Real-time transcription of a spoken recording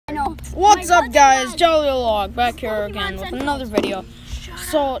What's up, guys? Jolly Log back here again with another video.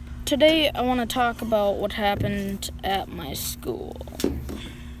 So today I want to talk about what happened at my school.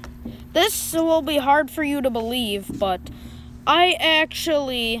 This will be hard for you to believe, but we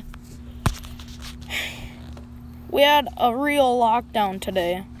had a real lockdown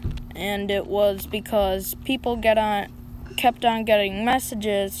today, and it was because people kept on getting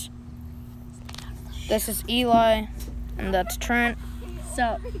messages. This is Eli, and that's Trent.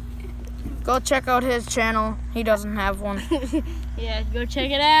 So go check out his channel. He doesn't have one. Yeah, go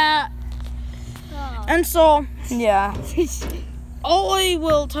check it out. Oh. And so, yeah. I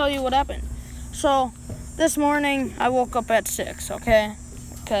will tell you what happened. So, this morning, I woke up at 6, okay?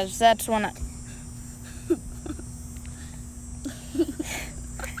 Because that's when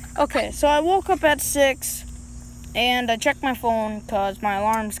Okay, so I woke up at 6, and I checked my phone because my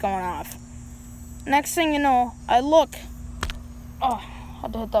alarm's going off. Next thing you know, I look. Oh, I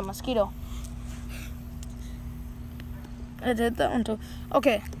had to hit that mosquito. I did that one too.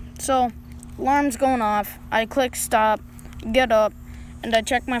 Okay, so alarm's going off. I click stop, get up, and I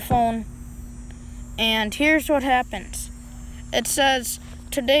check my phone. And here's what happens. It says,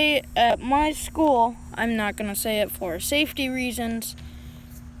 today at my school, I'm not going to say it for safety reasons,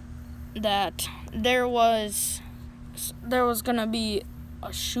 that there was going to be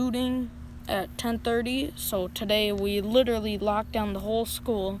a shooting at 10:30. So today we literally locked down the whole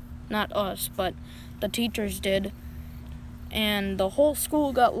school. Not us, but the teachers did. And the whole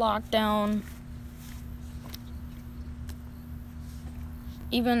school got locked down.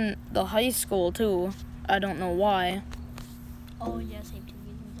 Even the high school, too. I don't know why. Oh, yeah, safety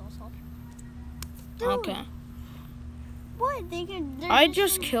reasons also. Dude, okay. What? I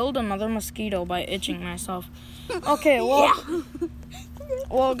just killed another mosquito by itching myself. Okay, well,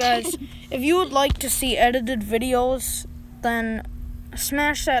 well, guys, if you would like to see edited videos, then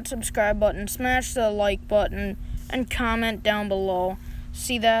smash that subscribe button, smash the like button, and comment down below.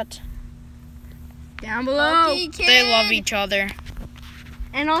 See that? Down below. They love each other.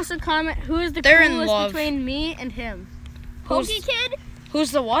 And also comment who is the They're in coolest love. between me and him. Pokey Kid?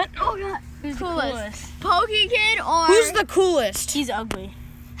 Who's the what? Oh god. Who's the coolest? Pokey Kid or Who's the coolest? He's ugly.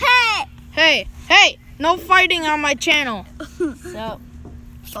 Hey! Hey, no fighting on my channel. So,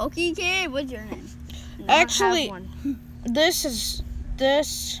 Pokey Kid, what's your name? Actually, I have one.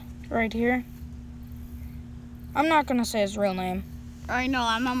 this right here. I'm not gonna say his real name. I know,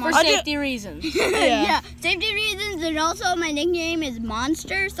 I'm a For monster. safety reasons. Yeah, safety reasons, and also my nickname is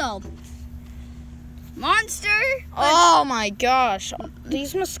Monster, so Monster. Oh my gosh,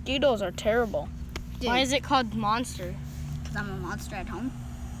 these mosquitoes are terrible. Dude, Why is it called Monster? because I'm a monster at home.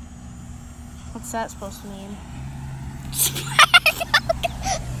 What's that supposed to mean?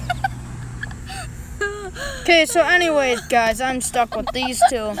 Okay, so anyways, guys, I'm stuck with these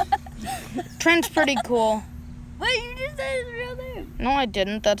two. Trent's pretty cool. Wait, you just said his real name. No, I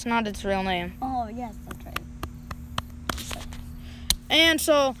didn't. That's not its real name. Oh, yes, that's right. And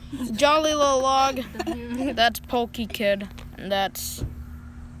so, Jolly Little Log, that's Pokey Kid, and that's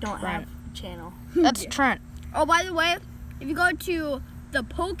Don't Trent. have a channel. That's Trent. Oh, by the way, if you go to the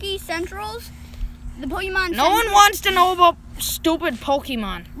Poke Centrals, the Pokemon No one wants to know about stupid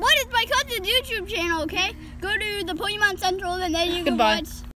Pokemon. What is my cousin's YouTube channel, okay? Go to the Pokemon Central and then you can Goodbye. watch